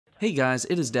Hey guys,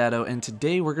 it is Datto, and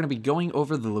today we're going to be going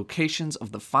over the locations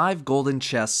of the 5 golden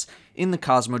chests in the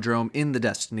Cosmodrome in the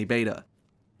Destiny beta.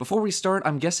 Before we start,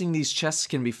 I'm guessing these chests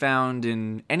can be found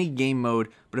in any game mode,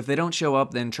 but if they don't show up,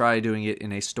 then try doing it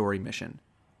in a story mission.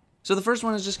 So the first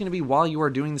one is just going to be while you are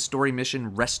doing the story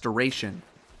mission, Restoration.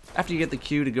 After you get the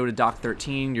queue to go to Dock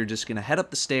 13, you're just going to head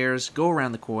up the stairs, go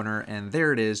around the corner, and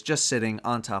there it is, just sitting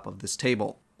on top of this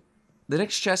table. The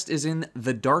next chest is in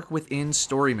the Dark Within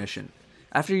story mission.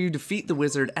 After you defeat the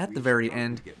wizard at the very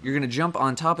end, you're going to jump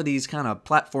on top of these kind of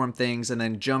platform things and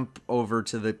then jump over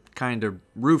to the kind of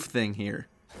roof thing here.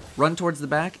 Run towards the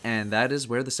back, and that is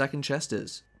where the second chest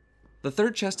is. The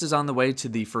third chest is on the way to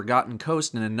the Forgotten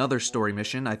Coast in another story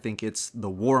mission. I think it's the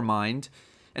War Mind.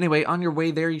 Anyway, on your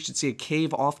way there, you should see a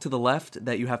cave off to the left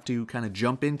that you have to kind of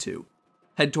jump into.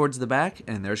 Head towards the back,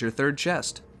 and there's your third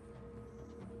chest.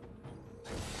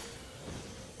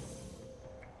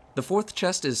 The fourth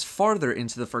chest is farther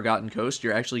into the Forgotten Coast.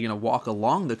 You're actually going to walk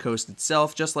along the coast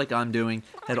itself, just like I'm doing.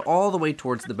 Head all the way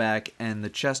towards the back, and the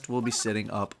chest will be sitting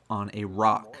up on a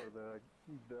rock.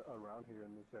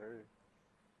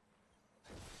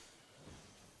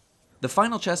 The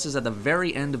final chest is at the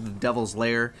very end of the Devil's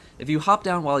Lair. If you hop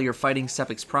down while you're fighting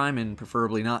Sepix Prime, and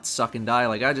preferably not suck and die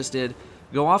like I just did,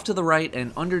 go off to the right,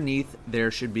 and underneath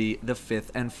there should be the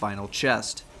fifth and final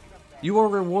chest. You are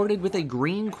rewarded with a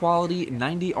green quality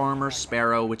 90 armor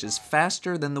Sparrow, which is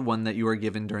faster than the one that you are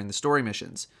given during the story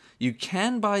missions. You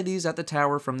can buy these at the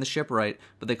tower from the shipwright,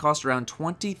 but they cost around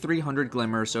 2,300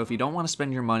 glimmer, so if you don't want to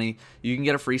spend your money, you can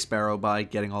get a free Sparrow by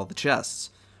getting all the chests.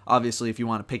 Obviously, if you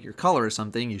want to pick your color or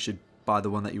something, you should buy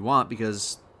the one that you want,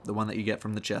 because the one that you get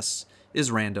from the chests is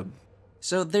random.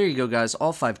 So there you go guys,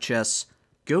 all 5 chests.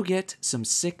 Go get some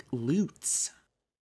sick loots.